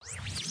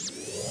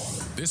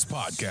This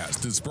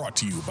podcast is brought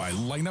to you by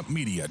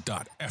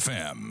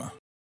lineupmedia.fm.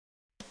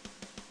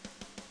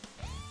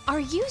 Are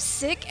you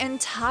sick and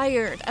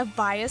tired of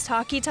biased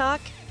hockey talk?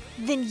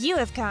 Then you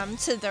have come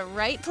to the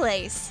right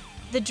place.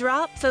 The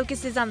Drop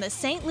focuses on the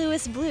St.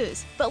 Louis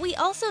Blues, but we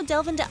also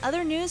delve into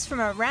other news from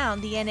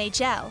around the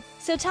NHL.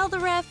 So tell the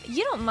ref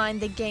you don't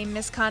mind the game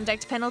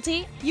misconduct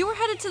penalty. You were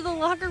headed to the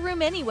locker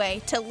room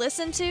anyway to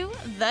listen to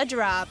The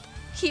Drop.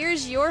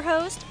 Here's your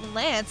host,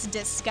 Lance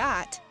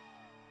Descott.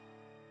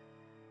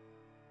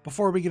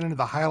 Before we get into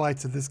the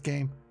highlights of this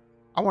game,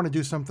 I want to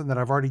do something that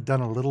I've already done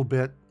a little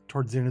bit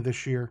towards the end of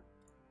this year.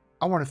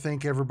 I want to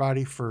thank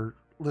everybody for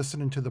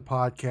listening to the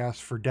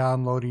podcast, for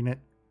downloading it,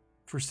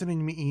 for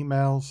sending me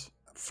emails,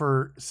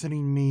 for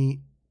sending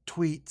me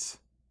tweets.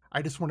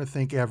 I just want to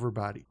thank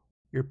everybody.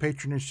 Your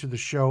patronage to the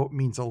show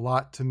means a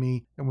lot to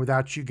me, and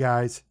without you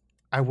guys,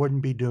 I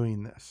wouldn't be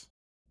doing this.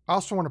 I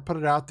also want to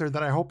put it out there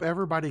that I hope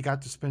everybody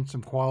got to spend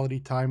some quality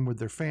time with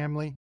their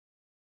family.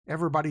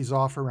 Everybody's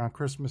off around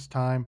Christmas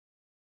time.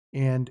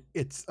 And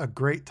it's a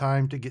great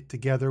time to get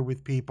together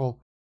with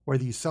people,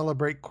 whether you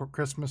celebrate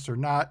Christmas or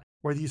not,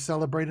 whether you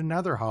celebrate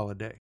another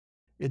holiday.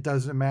 It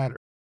doesn't matter.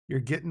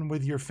 You're getting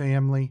with your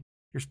family.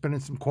 You're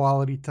spending some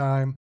quality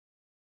time.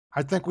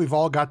 I think we've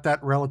all got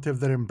that relative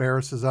that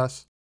embarrasses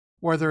us,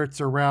 whether it's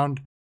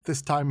around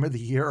this time of the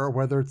year or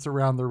whether it's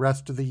around the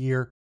rest of the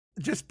year.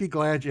 Just be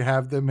glad you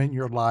have them in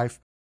your life.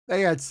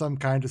 They add some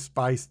kind of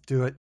spice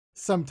to it.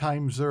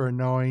 Sometimes they're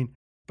annoying,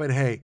 but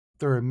hey,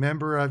 they're a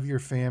member of your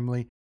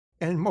family.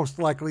 And most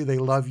likely they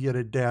love you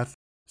to death.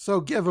 So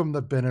give them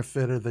the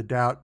benefit of the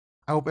doubt.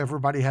 I hope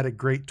everybody had a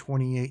great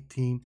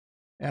 2018.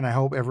 And I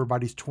hope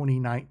everybody's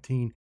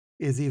 2019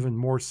 is even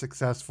more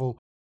successful.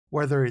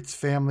 Whether it's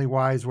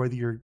family-wise, whether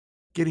you're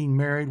getting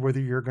married, whether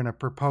you're going to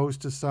propose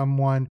to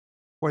someone,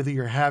 whether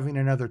you're having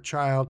another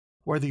child,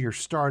 whether you're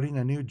starting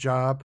a new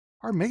job,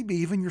 or maybe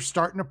even you're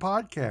starting a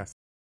podcast.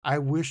 I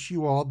wish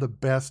you all the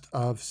best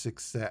of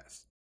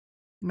success.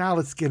 Now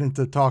let's get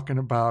into talking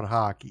about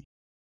hockey.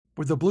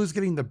 With the Blues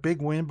getting the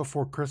big win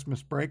before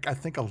Christmas break, I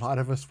think a lot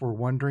of us were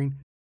wondering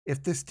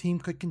if this team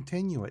could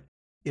continue it.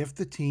 If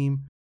the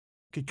team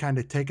could kind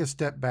of take a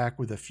step back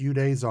with a few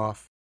days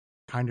off,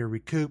 kind of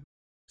recoup,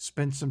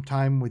 spend some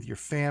time with your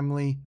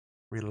family,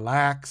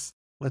 relax,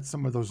 let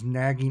some of those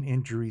nagging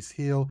injuries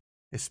heal,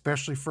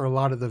 especially for a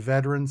lot of the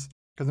veterans.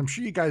 Because I'm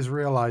sure you guys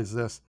realize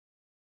this.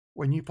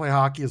 When you play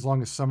hockey, as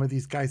long as some of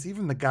these guys,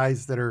 even the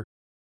guys that are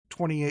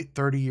 28,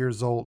 30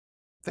 years old,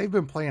 they've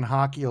been playing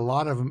hockey, a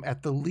lot of them,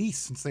 at the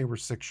least since they were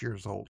 6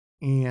 years old.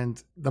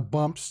 And the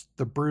bumps,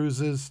 the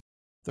bruises,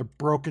 the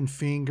broken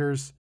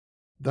fingers,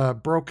 the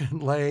broken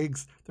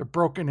legs, the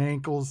broken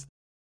ankles,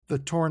 the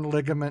torn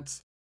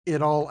ligaments,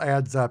 it all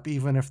adds up,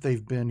 even if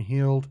they've been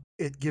healed.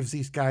 It gives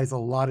these guys a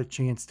lot of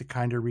chance to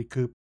kind of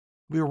recoup.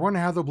 We were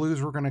wondering how the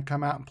Blues were going to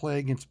come out and play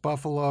against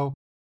Buffalo.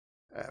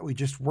 We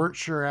just weren't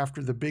sure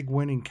after the big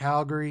win in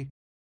Calgary.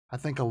 I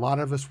think a lot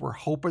of us were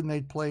hoping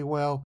they'd play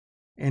well,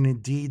 and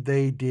indeed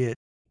they did.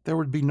 There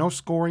would be no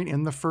scoring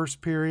in the first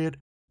period.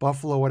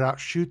 Buffalo would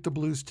outshoot the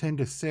Blues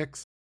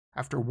 10-6.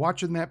 After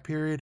watching that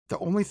period, the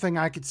only thing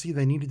I could see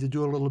they needed to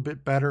do a little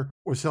bit better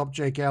was help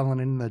Jake Allen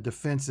in the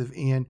defensive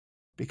end,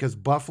 because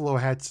Buffalo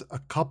had a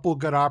couple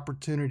good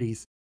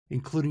opportunities,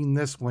 including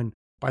this one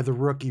by the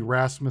rookie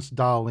Rasmus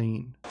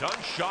Dahlin.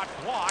 Done shot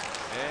blocked,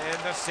 and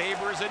the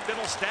Sabres in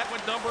middle step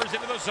with numbers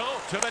into the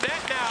zone. To the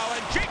net now,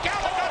 and Jake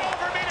Allen got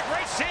over, made a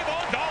great save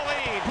on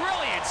Dahlin.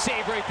 Brilliant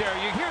save right there.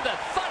 You hear the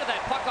thud of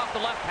that puck off the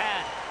left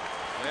pad.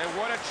 And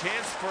what a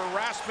chance for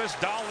Rasmus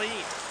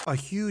Dahlin. A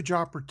huge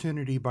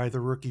opportunity by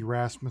the rookie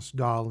Rasmus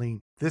Dahlin.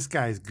 This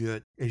guy's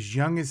good. As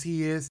young as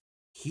he is,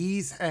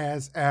 he's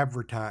as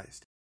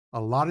advertised.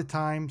 A lot of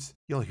times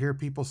you'll hear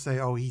people say,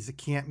 oh, he's a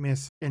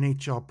can't-miss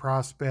NHL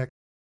prospect.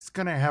 He's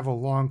going to have a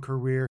long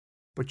career.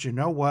 But you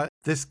know what?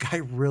 This guy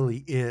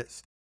really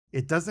is.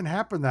 It doesn't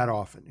happen that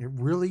often. It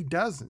really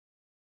doesn't.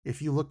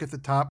 If you look at the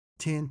top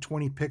 10,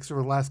 20 picks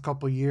over the last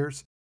couple of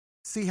years,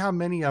 see how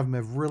many of them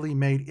have really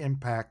made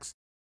impacts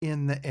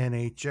in the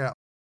NHL.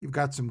 You've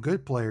got some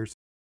good players,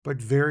 but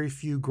very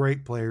few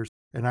great players.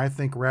 And I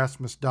think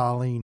Rasmus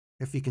Dahlin,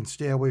 if he can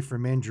stay away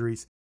from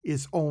injuries,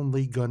 is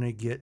only going to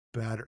get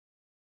better.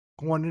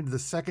 Going into the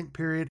second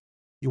period,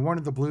 you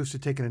wanted the Blues to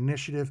take an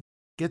initiative,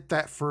 get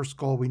that first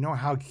goal. We know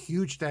how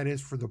huge that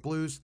is for the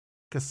Blues,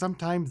 because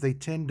sometimes they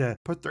tend to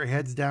put their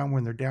heads down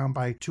when they're down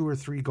by 2 or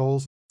 3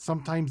 goals,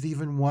 sometimes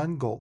even 1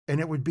 goal. And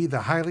it would be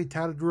the highly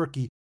touted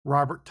rookie,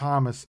 Robert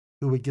Thomas,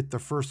 who would get the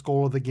first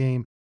goal of the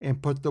game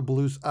and put the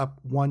Blues up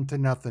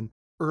 1-0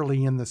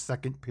 early in the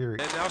second period.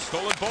 And now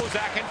stolen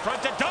Bozak in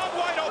front to Dunn,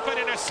 wide open,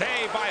 and a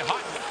save by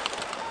Hutton.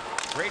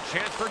 Great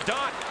chance for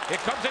Dunn. It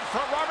comes in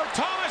front, Robert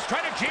Thomas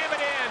trying to jam it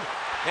in.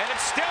 And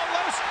it's still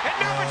loose, and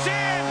now it's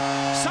in!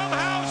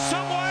 Somehow,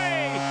 some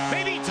way,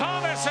 maybe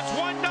Thomas, it's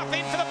 1-0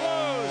 for the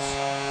Blues.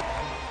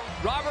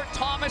 Robert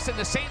Thomas and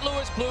the St.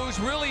 Louis Blues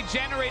really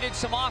generated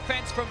some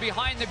offense from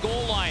behind the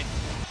goal line.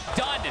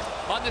 Dunn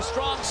on the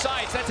strong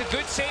sides. That's a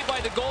good save by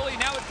the goalie.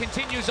 Now it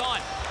continues on.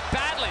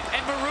 Battling,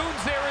 and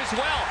Maroon's there as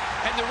well.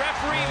 And the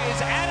referee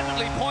is adamantly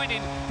definitely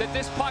pointing that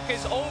this puck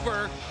is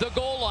over the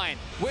goal line.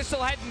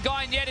 Whistle hadn't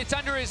gone yet. It's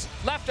under his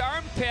left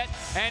armpit,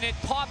 and it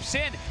pops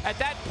in. At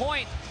that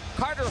point,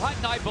 Carter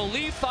Hutton, I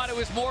believe, thought it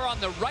was more on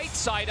the right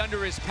side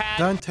under his pad.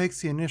 Dunn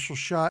takes the initial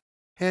shot,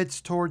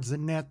 heads towards the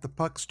net. The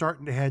puck's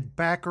starting to head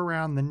back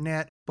around the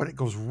net, but it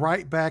goes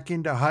right back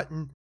into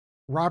Hutton.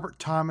 Robert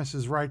Thomas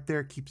is right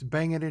there, keeps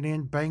banging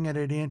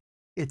it in.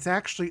 It's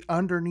actually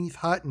underneath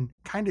Hutton,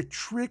 kind of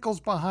trickles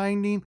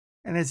behind him,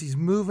 and as he's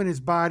moving his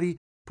body,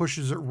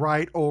 pushes it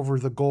right over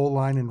the goal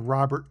line, and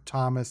Robert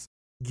Thomas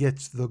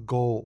gets the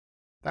goal.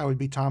 That would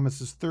be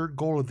Thomas's third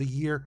goal of the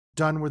year.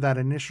 Done with that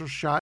initial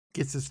shot,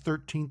 gets his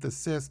 13th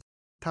assist.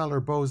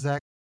 Tyler Bozak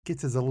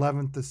gets his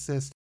 11th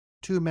assist.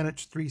 2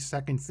 minutes, 3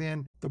 seconds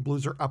in, the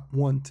Blues are up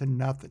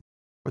 1-0.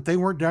 But they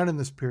weren't done in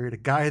this period. A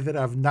guy that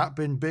I've not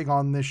been big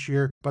on this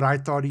year, but I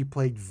thought he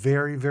played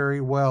very, very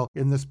well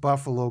in this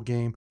Buffalo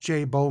game.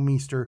 Jay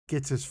Bouwmeester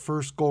gets his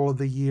first goal of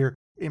the year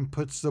and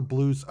puts the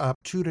Blues up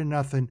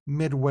 2-0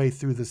 midway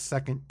through the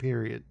second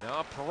period.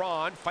 Now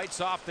Perron fights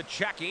off the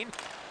checking.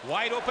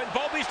 Wide open,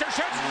 Bouwmeester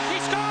shoots, he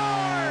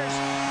scores!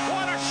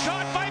 What a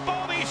shot by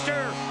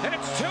Bouwmeester, and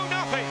it's 2-0.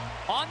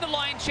 On the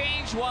line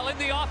change while in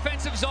the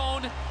offensive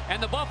zone,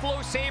 and the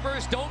Buffalo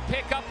Sabres don't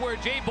pick up where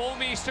Jay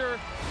Bouwmeester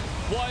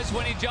was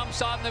when he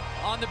jumps on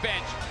the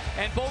bench.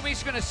 And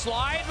Bouwmeester's going to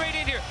slide right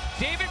in here.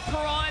 David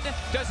Perron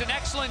does an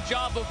excellent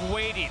job of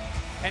waiting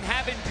and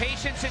having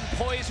patience and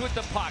poise with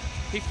the puck.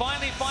 He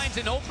finally finds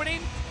an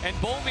opening, and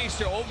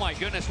Bouwmeester, oh my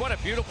goodness, what a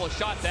beautiful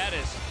shot that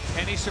is.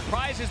 And he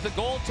surprises the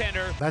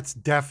goaltender. That's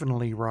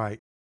definitely right.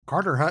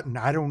 Carter Hutton,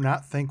 I do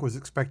not think, was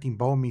expecting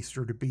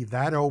Bouwmeester to be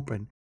that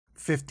open,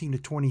 15 to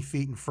 20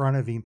 feet in front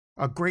of him.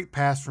 A great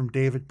pass from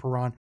David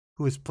Perron,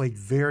 who has played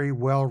very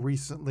well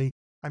recently.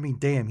 I mean,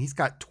 damn, he's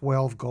got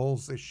 12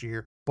 goals this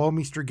year.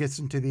 Bouwmeester gets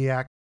into the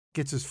act,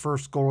 gets his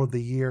first goal of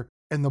the year,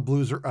 and the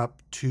Blues are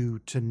up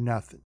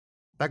 2-0.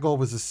 That goal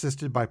was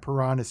assisted by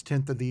Perron, his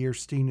 10th of the year,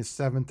 Steen, his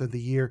 7th of the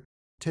year.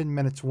 10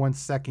 minutes, 1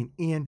 second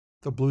in,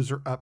 the Blues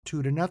are up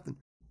 2-0.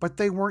 But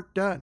they weren't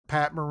done.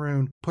 Pat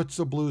Maroon puts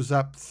the Blues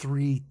up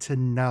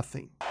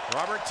 3-0.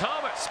 Robert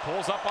Thomas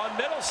pulls up on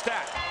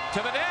Middlestat to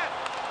the net,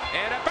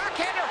 and a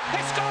backhander,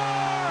 they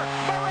score!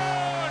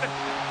 Maroon,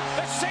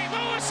 the St.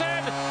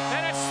 Louisan,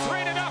 and it's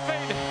 3-0.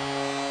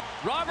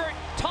 Robert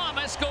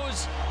Thomas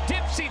goes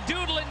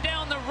dipsy-doodling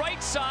down the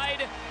right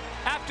side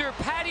after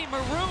Patty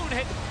Maroon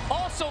had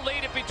also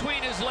laid it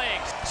between his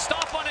legs.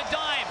 Stop on a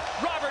dime.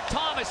 Robert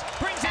Thomas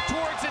brings it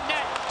towards the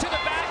net to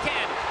the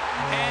backhand.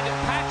 And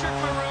Patrick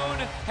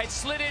Maroon had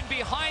slid in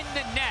behind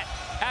the net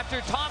after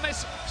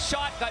Thomas'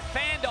 shot got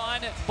fanned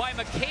on by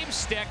McCabe's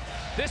stick.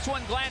 This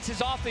one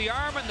glances off the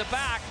arm and the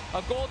back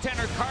of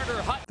goaltender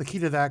Carter Hutton. The key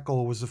to that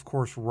goal was, of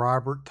course,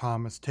 Robert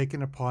Thomas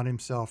taking upon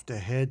himself to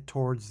head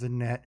towards the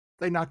net.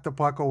 They knocked the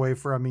puck away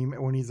from him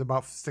when he's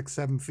about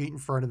 6-7 feet in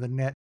front of the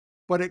net,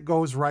 but it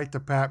goes right to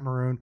Pat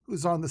Maroon,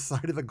 who's on the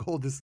side of the goal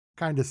just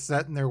kind of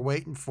sitting there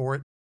waiting for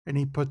it, and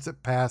he puts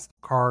it past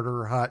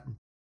Carter Hutton.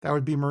 That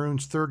would be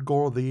Maroon's third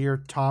goal of the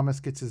year. Thomas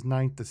gets his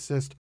 9th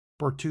assist.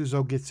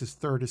 Bortuzzo gets his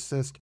 3rd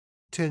assist.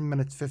 10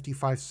 minutes,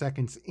 55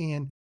 seconds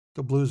in,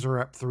 the Blues are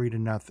up 3-0.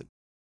 And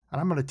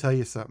I'm going to tell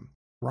you something.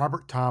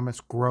 Robert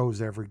Thomas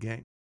grows every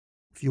game.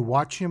 If you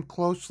watch him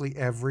closely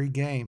every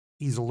game,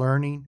 he's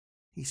learning.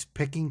 He's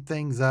picking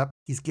things up.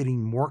 He's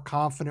getting more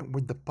confident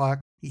with the puck.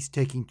 He's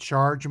taking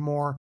charge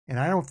more. And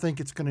I don't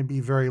think it's going to be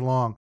very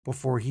long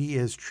before he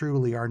is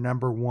truly our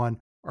number 1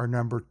 or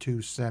number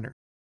 2 center.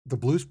 The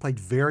Blues played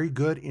very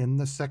good in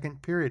the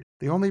second period.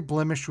 The only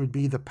blemish would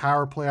be the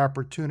power play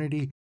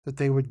opportunity that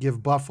they would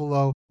give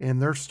Buffalo,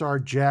 and their star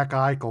Jack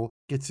Eichel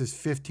gets his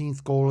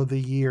 15th goal of the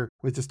year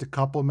with just a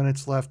couple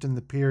minutes left in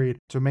the period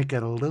to make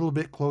it a little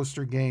bit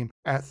closer game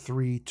at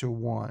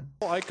 3-1.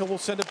 Eichel will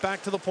send it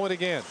back to the point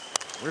again.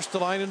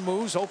 Ristolainen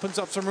moves, opens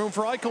up some room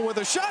for Eichel with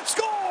a shot,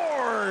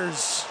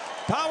 scores!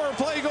 Power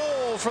play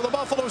goal for the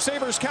Buffalo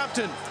Sabres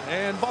captain.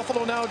 And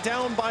Buffalo now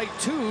down by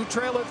 2,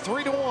 trail at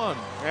 3-1.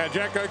 Yeah,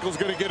 Jack Eichel's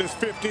going to get his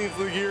 15th of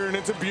the year, and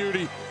it's a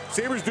beauty.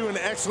 Sabres do an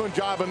excellent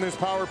job on this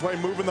power play,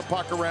 moving the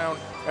puck around,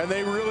 and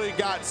they really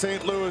got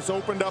St. Louis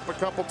opened up a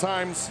couple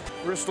times.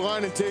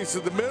 Ristolainen takes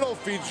it to the middle,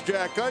 feeds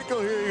Jack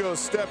Eichel. Here he goes,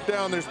 step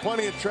down. There's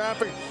plenty of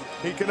traffic.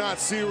 He cannot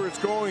see where it's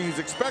going. He's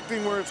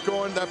expecting where it's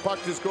going. That puck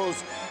just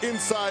goes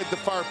inside the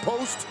far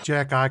post.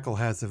 Jack Eichel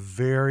has a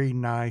very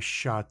nice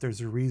shot.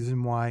 There's a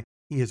reason why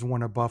he is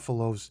one of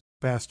Buffalo's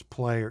best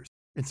players.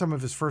 In some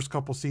of his first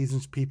couple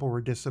seasons, people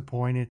were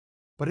disappointed,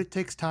 but it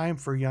takes time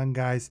for young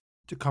guys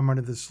to come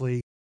into this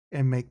league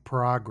and make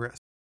progress.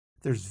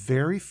 There's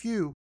very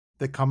few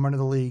that come into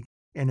the league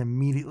and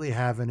immediately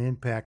have an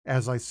impact,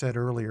 as I said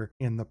earlier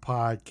in the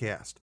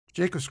podcast.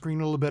 Jacob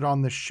screened a little bit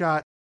on the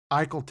shot.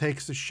 Eichel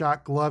takes the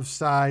shot, glove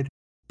side,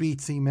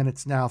 beats him, and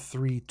it's now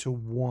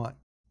 3-1.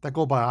 That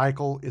goal by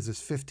Eichel is his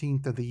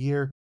 15th of the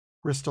year.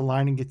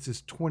 Ristolainen gets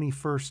his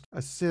 21st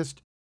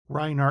assist.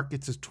 Reinhart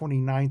gets his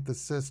 29th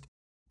assist.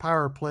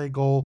 Power play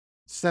goal,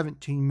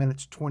 17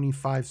 minutes,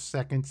 25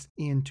 seconds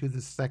into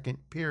the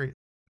second period.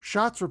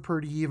 Shots were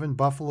pretty even.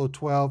 Buffalo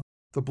 12,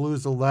 the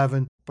Blues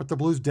 11. but the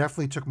Blues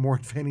definitely took more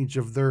advantage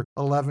of their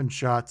 11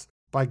 shots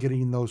by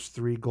getting those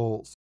 3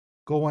 goals.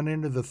 Going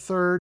into the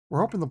third,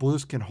 we're hoping the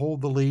Blues can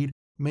hold the lead,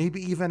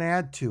 maybe even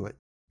add to it.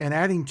 And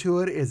adding to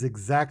it is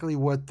exactly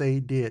what they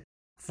did.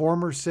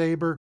 Former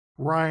Sabre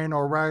Ryan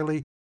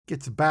O'Reilly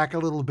gets back a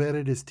little bit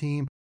at his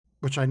team,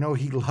 which I know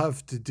he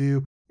loves to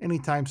do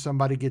anytime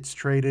somebody gets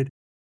traded.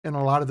 And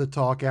a lot of the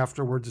talk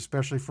afterwards,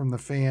 especially from the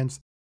fans,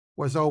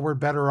 was, oh, we're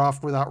better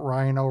off without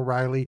Ryan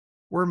O'Reilly.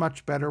 We're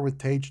much better with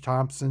Tage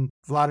Thompson,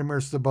 Vladimir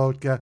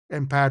Sobotka,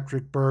 and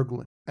Patrick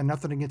Berglund. And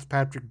nothing against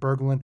Patrick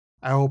Berglund.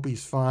 I hope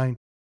he's fine.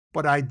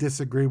 But I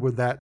disagree with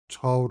that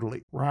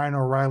totally. Ryan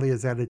O'Reilly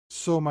has added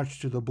so much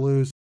to the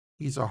Blues.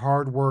 He's a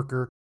hard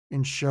worker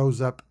and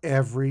shows up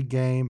every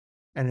game.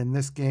 And in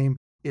this game,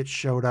 it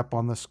showed up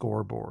on the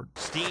scoreboard.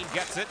 Steen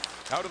gets it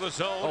out of the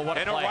zone, Oh, what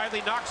a and play.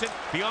 O'Reilly knocks it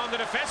beyond the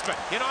defenseman.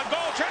 In on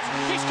goal, chance,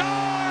 he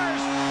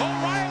scores!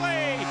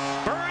 O'Reilly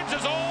burns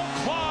his old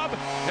club,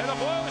 and the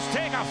Blues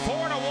take a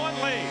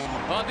 4-1 lead.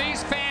 Well,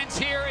 these fans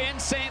here in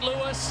St.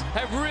 Louis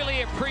have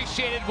really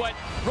appreciated what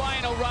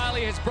Ryan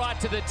O'Reilly has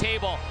brought to the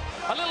table.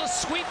 A little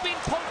sweeping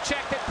poke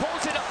check that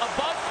pulls it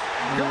above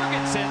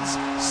Jurgensen's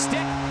stick,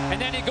 and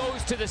then he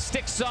goes to the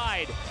stick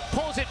side.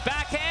 Pulls it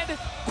backhand,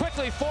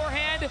 quickly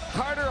forehand.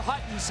 Carter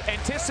Hutton's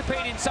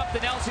anticipating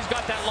something else. He's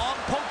got that long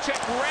poke check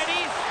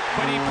ready,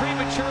 but he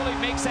prematurely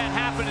makes that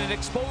happen and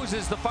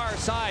exposes the far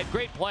side.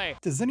 Great play.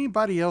 Does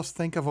anybody else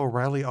think of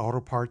O'Reilly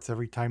Auto Parts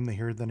every time they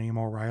hear the name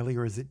O'Reilly,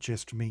 or is it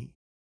just me?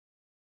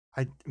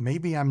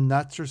 Maybe I'm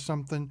nuts or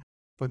something,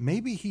 but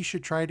maybe he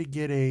should try to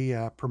get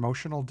a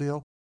promotional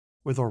deal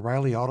with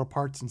O'Reilly Auto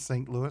Parts in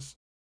St. Louis,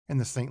 in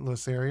the St.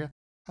 Louis area.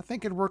 I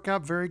think it'd work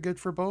out very good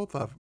for both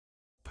of them.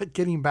 But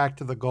getting back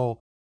to the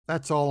goal,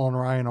 that's all on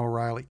Ryan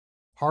O'Reilly.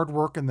 Hard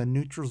work in the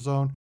neutral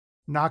zone,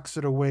 knocks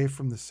it away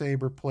from the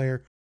Sabre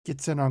player,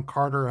 gets in on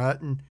Carter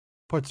Hutton,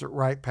 puts it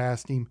right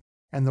past him,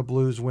 and the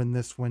Blues win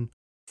this one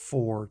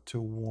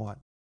 4-1.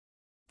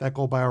 That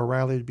goal by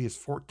O'Reilly would be his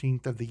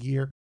 14th of the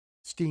year.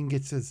 Steen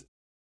gets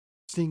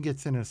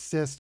an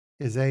assist,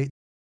 his 8th.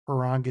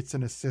 Perron gets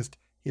an assist,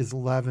 his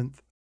 11th.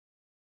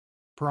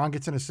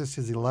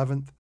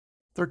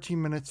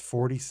 13 minutes,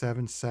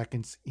 47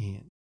 seconds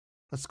in.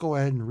 Let's go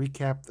ahead and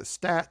recap the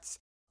stats.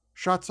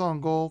 Shots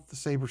on goal, the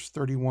Sabres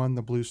 31,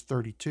 the Blues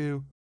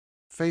 32.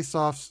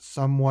 Face-offs,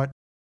 somewhat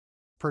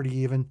pretty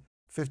even.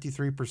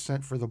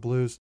 53% for the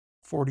Blues,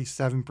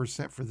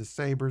 47% for the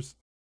Sabres.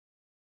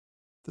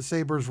 The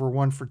Sabres were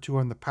 1 for 2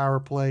 on the power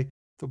play.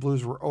 The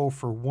Blues were 0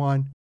 for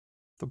 1.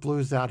 The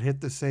Blues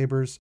out-hit the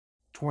Sabres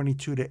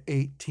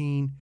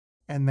 22-18,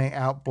 and they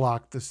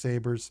out-blocked the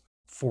Sabres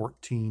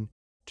 14-7.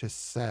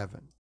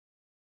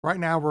 Right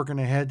now, we're going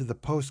to head to the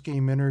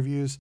post-game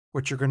interviews,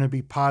 which are going to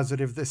be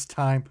positive this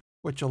time,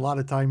 which a lot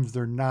of times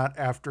they're not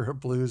after a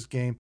Blues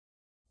game.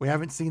 We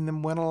haven't seen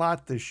them win a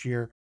lot this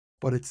year,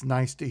 but it's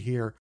nice to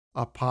hear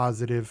a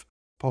positive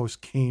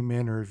post-game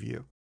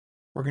interview.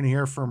 We're going to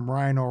hear from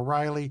Ryan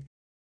O'Reilly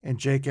and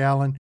Jake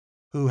Allen,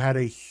 who had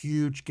a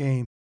huge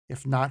game.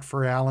 If not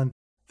for Allen,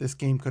 this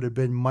game could have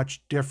been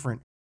much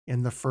different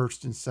in the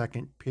first and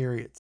second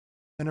periods.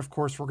 And of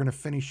course, we're going to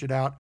finish it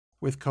out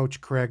with Coach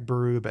Craig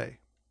Berube.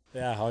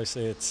 Yeah,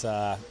 obviously it's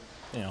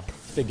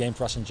big game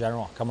for us in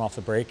general, coming off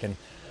the break and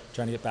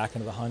trying to get back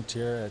into the hunt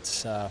here.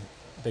 It's a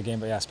big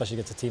game, but yeah, especially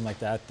against a team like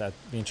that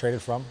being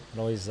traded from, it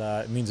always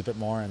means a bit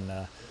more, and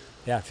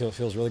it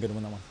feels really good to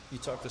win that one. You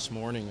talked this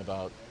morning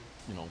about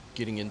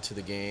getting into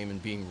the game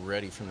and being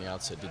ready from the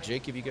outset. Did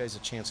Jake give you guys a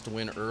chance to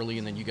win early,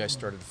 and then you guys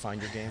started to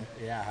find your game?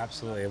 Yeah,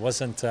 absolutely. It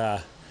wasn't.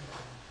 It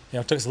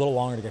took us a little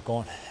longer to get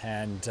going,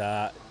 and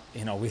they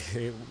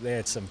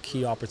had some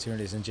key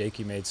opportunities, and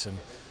Jakey made some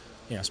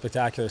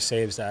spectacular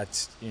saves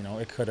that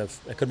it could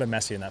have been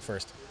messy in that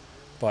first,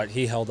 but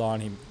he held on.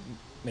 He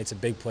made some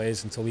big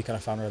plays until we kind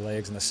of found our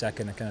legs in the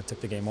second and kind of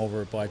took the game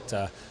over.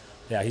 But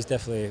he's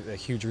definitely a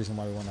huge reason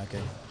why we won that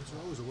game. So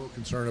I was a little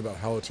concerned about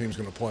how the team's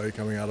going to play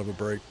coming out of a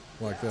break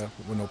like that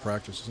with no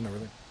practices and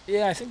everything.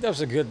 Yeah, I think that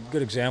was a good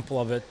example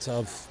of it.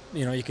 Of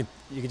you could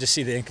just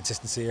see the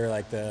inconsistency or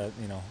like the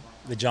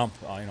jump.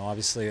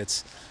 Obviously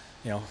it's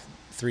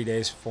 3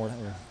 days,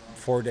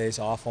 4 days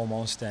off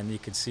almost, and you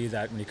could see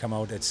that when you come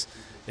out, it's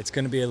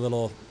going to be a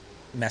little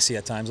messy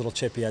at times, a little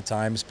chippy at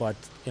times, but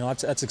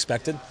that's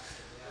expected.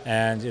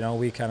 And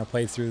we kind of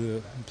played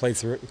through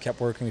it, we kept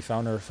working, we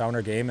found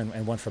our game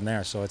and went from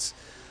there. So it's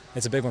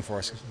a big one for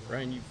us.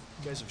 Ryan, you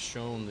guys have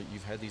shown that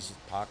you've had these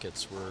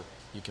pockets where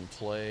you can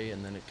play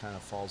and then it kind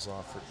of falls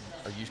off.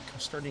 Are you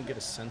starting to get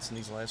a sense in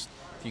these last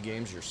few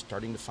games you're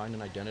starting to find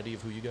an identity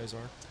of who you guys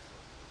are?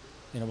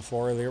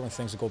 Before earlier when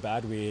things would go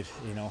bad, we'd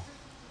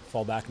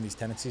fall back in these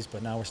tendencies,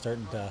 but now we're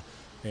starting to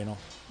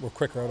we're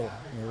quicker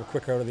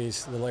out of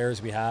these little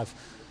areas we have.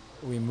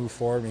 We move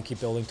forward and we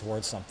keep building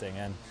towards something,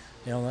 and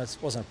that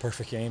wasn't a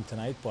perfect game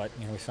tonight, but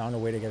we found a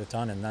way to get it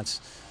done, and that's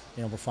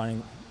we're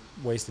finding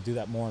ways to do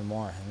that more and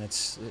more, and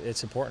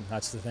it's important.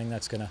 That's the thing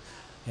that's going to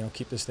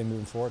keep this thing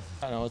moving forward.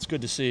 I know it's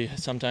good to see.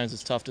 Sometimes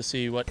it's tough to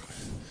see what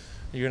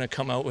you're going to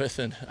come out with,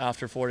 and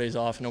after 4 days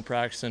off, no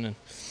practicing, and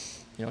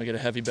get a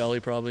heavy belly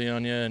probably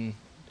on you, and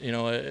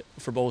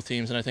for both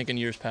teams. And I think in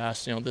years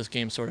past, this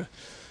game sort of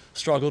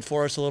struggled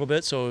for us a little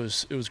bit. So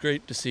it was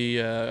great to see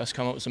us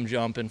come up with some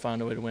jump and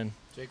find a way to win.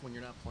 Jake, when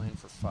you're not playing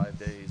for 5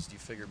 days, do you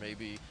figure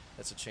maybe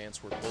that's a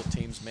chance where both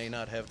teams may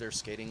not have their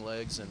skating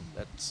legs, and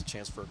that's a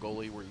chance for a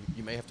goalie where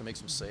you may have to make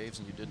some saves,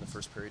 and you did in the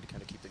first period to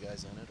kind of keep the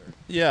guys in it? Or?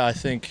 Yeah, I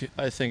think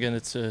and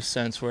it's a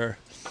sense where,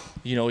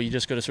 you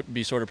just got to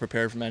be sort of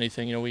prepared from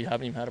anything. We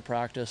haven't even had a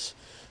practice.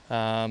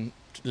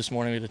 This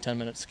morning we had a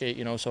 10-minute skate,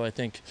 so I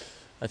think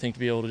to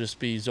be able to just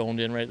be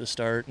zoned in right at the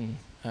start, and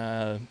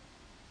I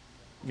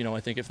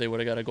think if they would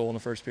have got a goal in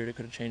the first period, it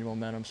could have changed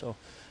momentum. So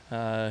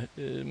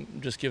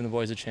just giving the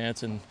boys a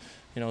chance, and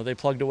they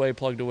plugged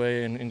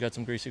away and got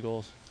some greasy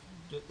goals.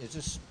 Is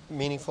this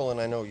meaningful?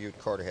 And I know you and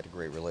Carter had a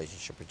great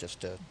relationship, but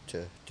just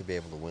to be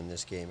able to win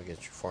this game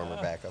against your former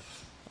backup?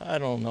 I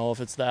don't know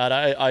if it's that.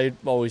 I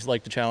always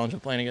like the challenge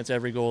of playing against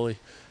every goalie,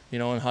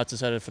 and Hutz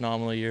has had a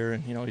phenomenal year,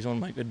 and he's one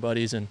of my good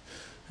buddies, and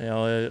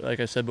like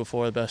I said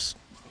before, the best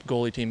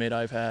goalie teammate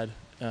I've had,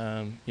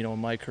 in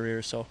my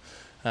career. So.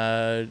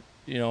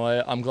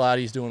 I'm glad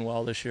he's doing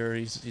well this year.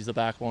 He's the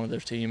backbone of their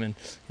team, and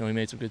he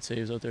made some good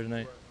saves out there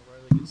tonight.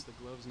 Riley gets the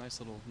gloves, nice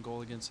little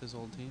goal against his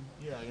old team.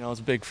 Yeah, it's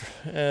big.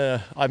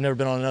 I've never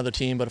been on another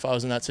team, but if I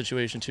was in that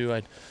situation too,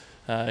 I'd,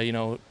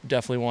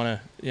 definitely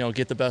want to,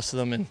 get the best of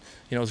them. And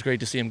it was great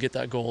to see him get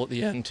that goal at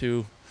the end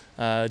too,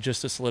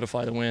 just to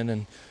solidify the win.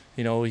 And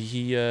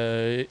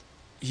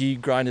he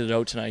grinded it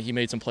out tonight. He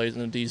made some plays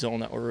in the D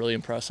zone that were really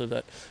impressive.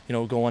 That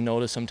go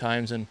unnoticed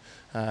sometimes, and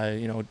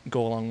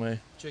go a long way.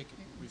 Jake,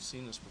 we've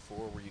seen this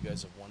before where you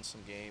guys have won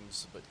some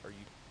games, but are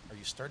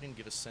you starting to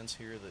get a sense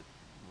here that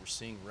we're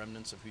seeing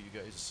remnants of who you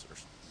guys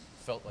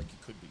felt like you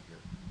could be here?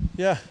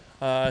 Yeah,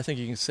 I think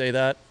you can say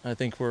that. I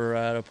think we're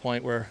at a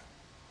point where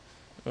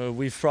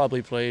we've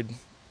probably played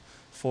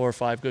 4 or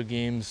 5 good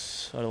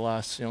games out of the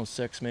last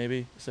 6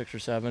 or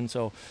 7.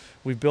 So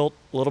we've built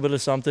a little bit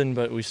of something,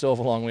 but we still have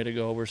a long way to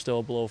go. We're still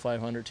a below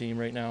 500 team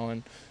right now,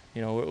 and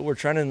we're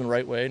trending in the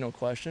right way, no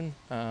question.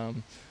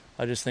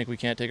 I just think we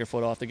can't take our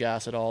foot off the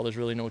gas at all. There's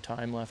really no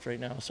time left right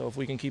now. So if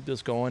we can keep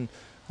this going,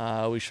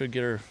 we should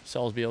get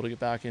ourselves be able to get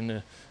back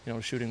into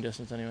shooting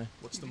distance anyway.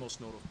 What's the most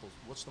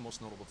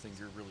notable thing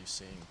you're really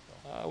seeing?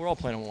 We're all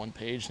playing on one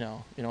page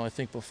now. I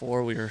think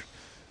before we were,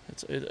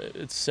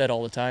 it's said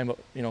all the time, but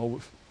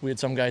we had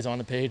some guys on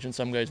the page and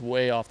some guys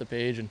way off the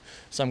page, and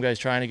some guys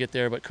trying to get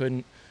there but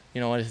couldn't.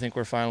 I think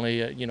we're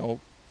finally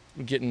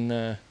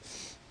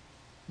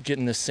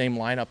getting this same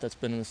lineup that's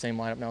been in the same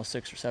lineup now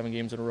 6 or 7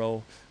 games in a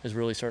row is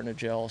really starting to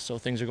gel. So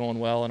things are going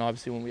well, and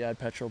obviously when we add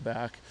Petro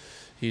back,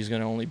 he's going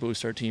to only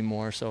boost our team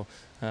more. So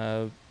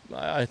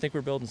I think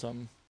we're building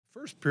something.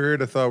 First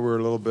period, I thought we were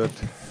a little bit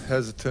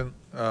hesitant.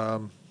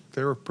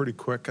 They were pretty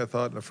quick, I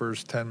thought, in the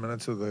first 10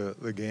 minutes of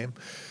the game.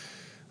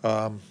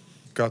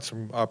 Got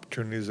some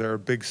opportunities there. A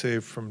big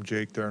save from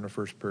Jake there in the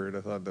first period.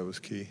 I thought that was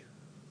key.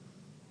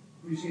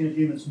 Have you seen a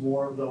team that's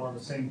more, though, on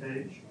the same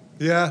page?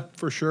 Yeah,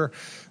 for sure.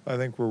 I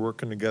think we're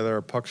working together.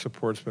 Our puck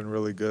support's been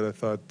really good. I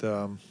thought,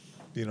 the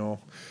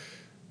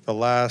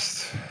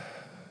last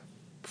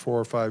 4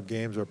 or 5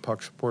 games, our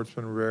puck support's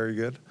been very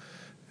good.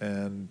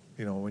 And,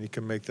 when you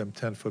can make them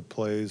 10-foot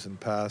plays and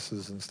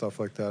passes and stuff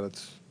like that,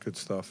 it's good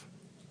stuff.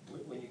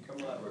 When you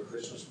come out of a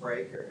Christmas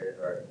break,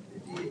 or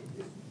do you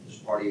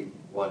just part of you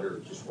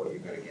wonder just what you're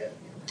going to get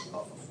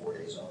off of 4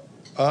 days off?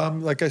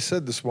 Like I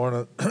said this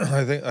morning,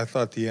 I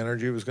thought the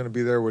energy was going to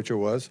be there, which it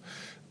was.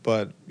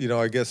 But,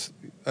 I guess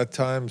at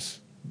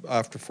times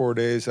after 4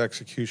 days,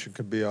 execution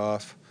could be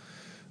off,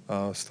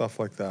 stuff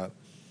like that.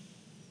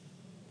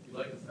 You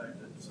like the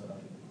fact that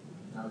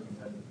now you've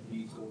had the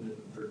lead going into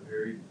the third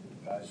period,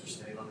 guys are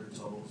staying on their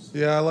toes?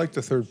 Yeah, I liked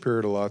the third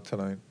period a lot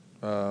tonight.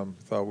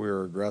 Thought we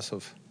were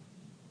aggressive.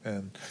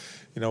 And,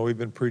 we've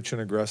been preaching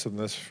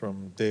aggressiveness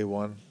from day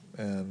one.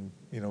 And,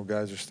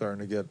 guys are starting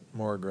to get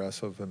more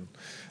aggressive. And,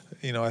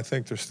 I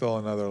think there's still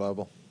another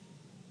level.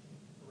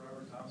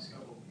 Robert Thomas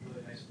got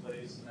really nice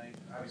plays tonight.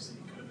 Obviously,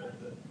 he could have been at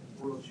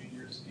the World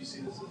Juniors. Do you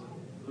see this as a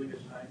really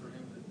good time for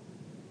him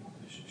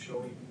to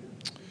show he can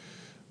do?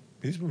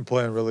 He's been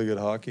playing really good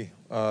hockey.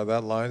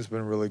 That line's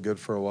been really good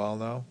for a while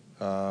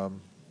now.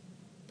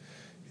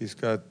 He's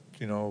got,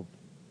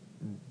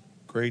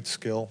 great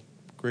skill,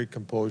 great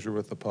composure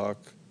with the puck,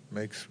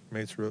 makes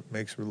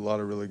a lot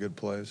of really good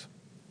plays.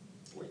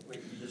 You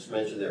just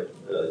mentioned there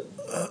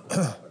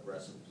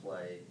aggressive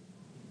play,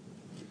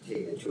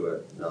 taking it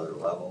to another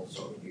level.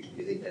 So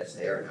you think that's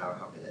there, and how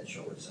can that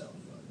show itself?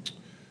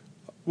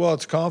 Well,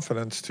 it's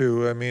confidence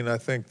too. I mean, I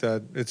think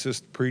that it's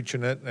just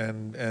preaching it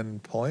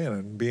and playing it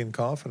and being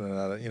confident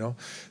at it.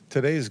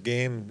 Today's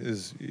game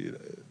is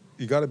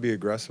you got to be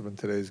aggressive in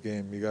today's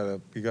game. You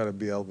got to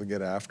be able to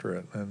get after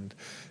it, and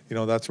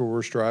that's what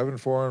we're striving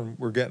for, and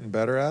we're getting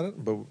better at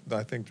it. But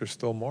I think there's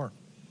still more.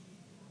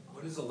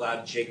 What has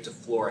allowed Jake to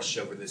flourish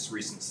over this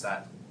recent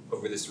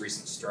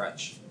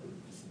stretch?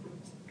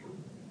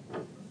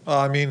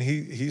 I mean,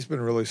 he's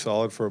been really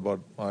solid for about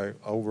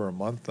over a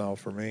month now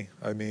for me.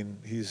 I mean,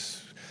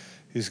 he's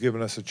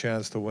given us a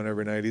chance to win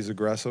every night. He's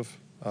aggressive.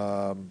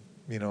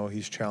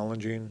 He's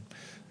challenging.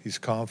 He's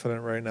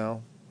confident right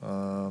now.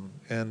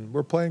 And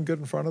we're playing good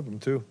in front of them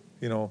too.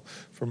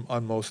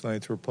 On most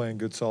nights we're playing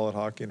good, solid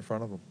hockey in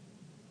front of them.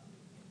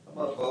 How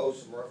about Bo?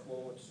 Some rough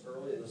moments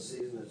early in the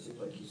season. It seems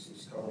like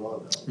he's coming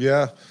on now.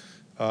 Yeah.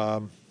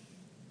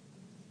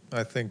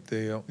 I think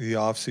the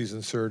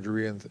off-season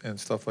surgery and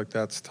stuff like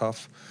that's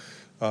tough.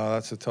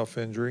 That's a tough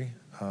injury.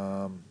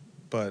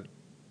 But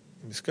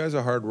this guy's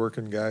a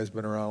hard-working guy. He's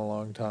been around a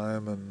long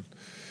time and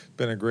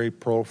been a great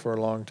pro for a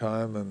long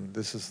time. And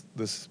this is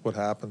what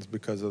happens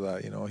because of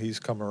that. He's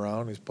come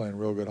around. He's playing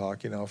real good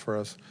hockey now for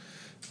us.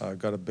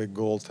 Got a big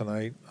goal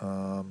tonight.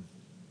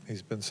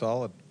 He's been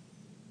solid.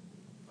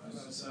 5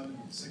 out of 7,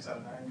 6 out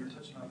of 9. You were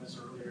touching on this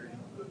earlier.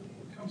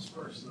 What comes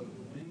first, the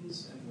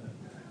wins and the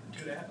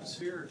good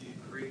atmosphere, or do you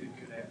create a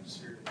good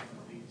atmosphere to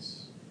win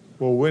these?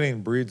 Well,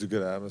 winning breeds a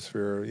good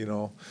atmosphere.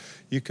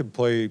 You can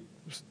play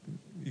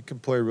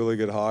really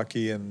good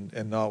hockey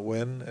and not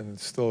win, and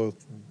still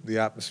the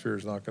atmosphere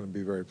is not going to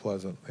be very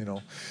pleasant.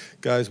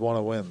 Guys want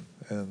to win,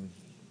 and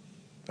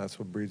that's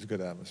what breeds a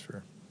good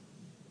atmosphere.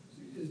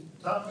 Is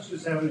Thomas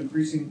just having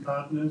increasing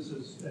confidence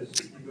as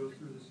he goes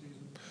through the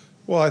season?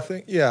 Well, I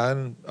think, yeah,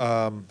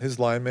 and his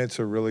line mates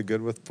are really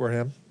good for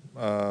him.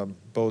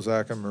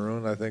 Bozak and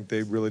Maroon, I think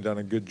they've really done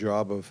a good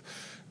job of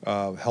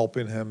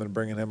helping him and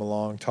bringing him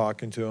along,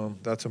 talking to him.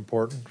 That's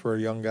important for a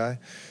young guy.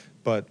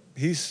 But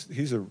he's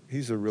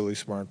a really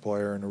smart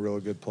player and a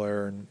really good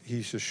player, and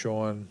he's just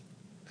showing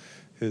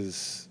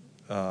his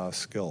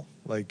skill.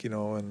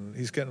 And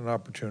he's getting an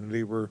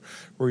opportunity. We're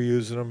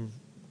using him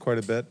quite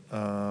a bit.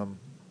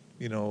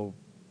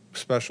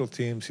 Special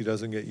teams, he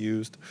doesn't get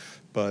used,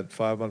 but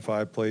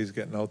 5-on-5 play, he's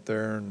getting out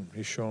there, and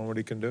he's showing what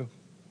he can do.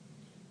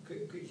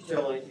 Could you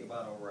tell anything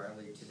about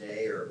O'Reilly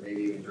today, or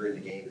maybe even during the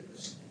game that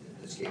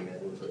this game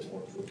ended a little bit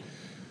more to it?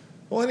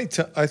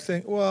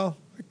 Well,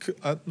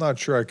 I'm not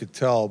sure I could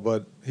tell,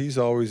 but he's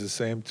always the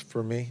same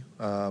for me.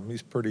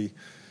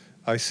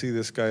 I see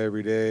this guy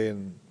every day,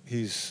 and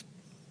he's,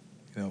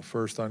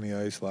 first on the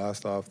ice,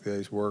 last off the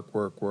ice,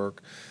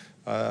 work.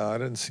 I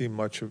didn't see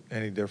much of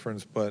any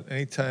difference, but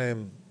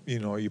anytime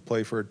you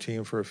play for a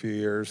team for a few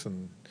years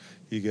and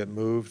you get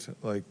moved,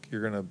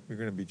 you're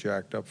gonna be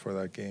jacked up for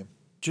that game.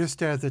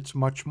 Just as it's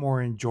much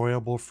more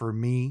enjoyable for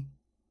me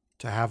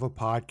to have a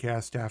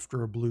podcast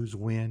after a Blues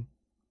win,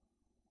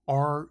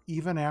 or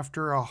even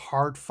after a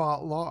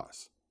hard-fought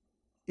loss,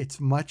 it's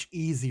much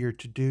easier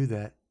to do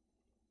that.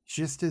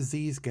 Just as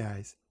these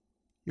guys,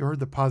 you heard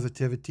the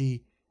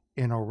positivity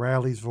in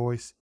O'Reilly's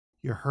voice,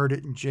 you heard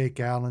it in Jake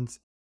Allen's,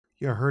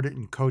 you heard it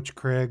in Coach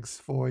Craig's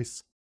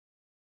voice.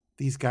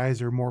 These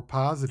guys are more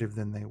positive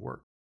than they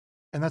were.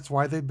 And that's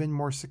why they've been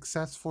more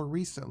successful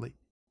recently.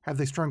 Have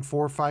they strung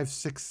 4, 5,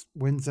 6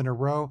 wins in a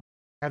row?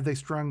 Have they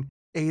strung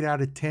 8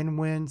 out of 10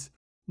 wins?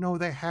 No,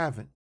 they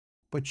haven't.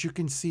 But you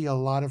can see a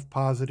lot of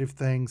positive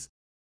things,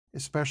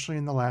 especially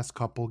in the last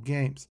couple of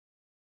games.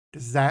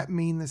 Does that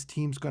mean this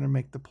team's going to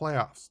make the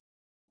playoffs?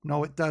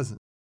 No, it doesn't.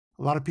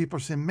 A lot of people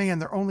are saying, man,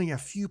 they're only a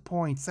few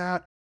points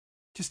out.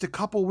 Just a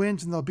couple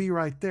wins and they'll be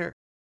right there.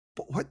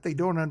 But what they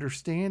don't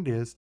understand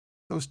is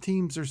those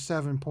teams are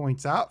 7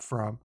 points out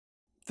from.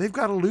 They've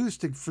got to lose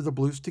for the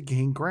Blues to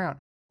gain ground.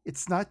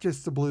 It's not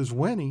just the Blues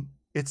winning,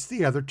 it's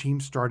the other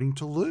team starting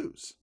to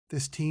lose.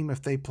 This team,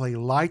 if they play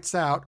lights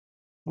out,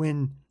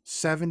 win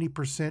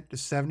 70% to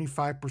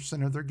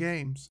 75% of their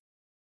games,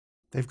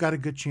 they've got a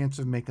good chance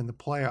of making the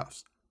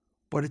playoffs.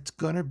 But it's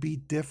going to be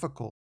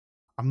difficult.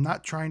 I'm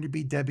not trying to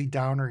be Debbie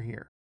Downer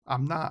here.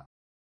 I'm not.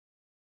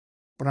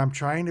 But I'm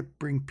trying to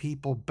bring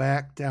people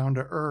back down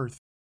to earth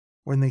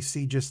when they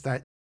see just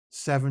that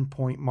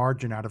 7-point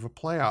margin out of a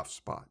playoff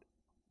spot.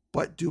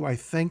 But do I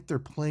think they're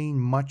playing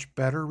much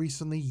better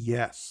recently?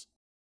 Yes.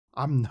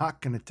 I'm not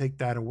going to take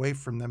that away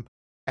from them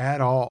at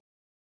all.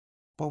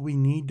 But we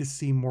need to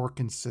see more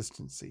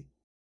consistency.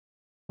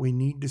 We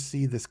need to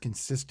see this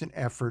consistent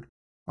effort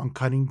on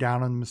cutting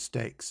down on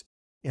mistakes.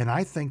 And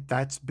I think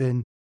that's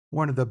been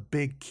one of the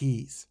big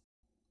keys.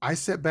 I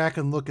sit back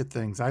and look at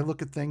things. I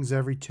look at things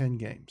every 10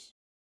 games.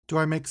 Do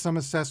I make some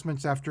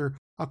assessments after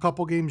a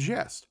couple games?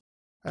 Yes.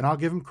 And I'll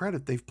give them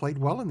credit. They've played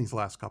well in these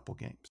last couple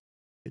games.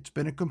 It's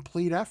been a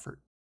complete effort.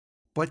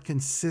 But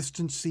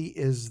consistency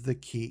is the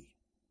key.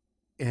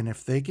 And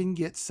if they can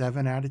get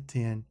 7 out of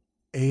 10,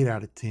 8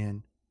 out of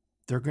 10,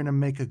 they're going to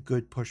make a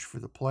good push for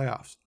the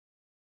playoffs.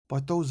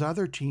 But those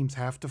other teams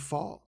have to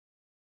fall.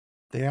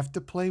 They have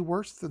to play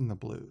worse than the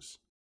Blues.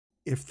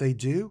 If they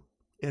do,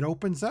 it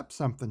opens up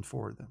something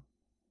for them.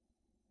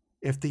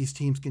 If these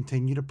teams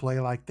continue to play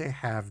like they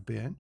have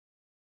been,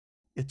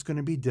 it's going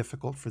to be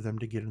difficult for them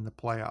to get in the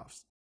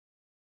playoffs.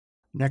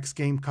 Next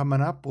game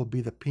coming up will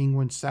be the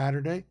Penguins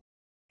Saturday.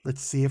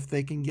 Let's see if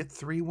they can get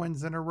 3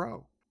 wins in a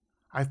row.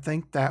 I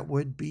think that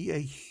would be a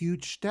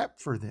huge step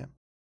for them.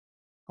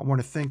 I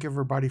want to thank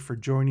everybody for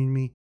joining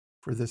me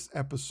for this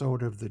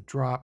episode of The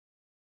Drop.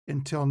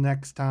 Until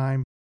next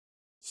time,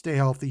 stay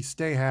healthy,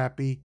 stay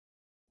happy,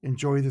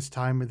 enjoy this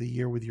time of the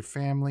year with your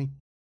family,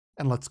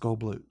 and let's go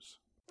Blues.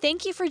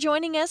 Thank you for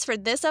joining us for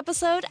this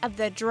episode of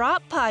the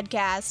Drop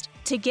Podcast.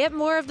 To get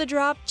more of The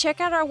Drop,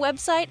 check out our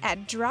website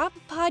at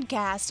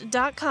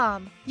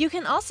droppodcast.com. You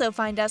can also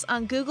find us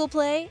on Google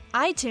Play,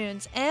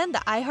 iTunes, and the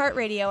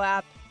iHeartRadio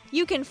app.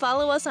 You can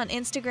follow us on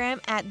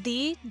Instagram at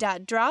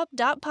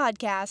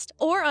the.drop.podcast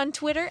or on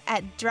Twitter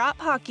at Drop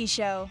Hockey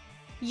Show.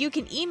 You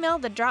can email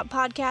the Drop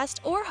Podcast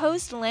or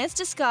host Lance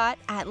DeScott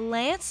at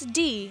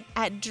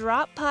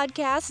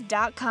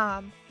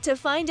lanced@droppodcast.com. To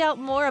find out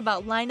more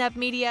about Lineup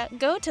Media,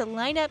 go to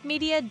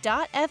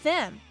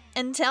lineupmedia.fm.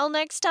 Until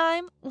next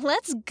time,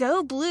 let's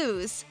go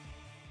Blues!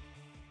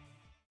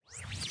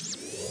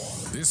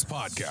 This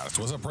podcast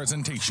was a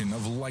presentation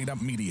of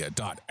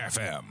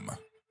lineupmedia.fm.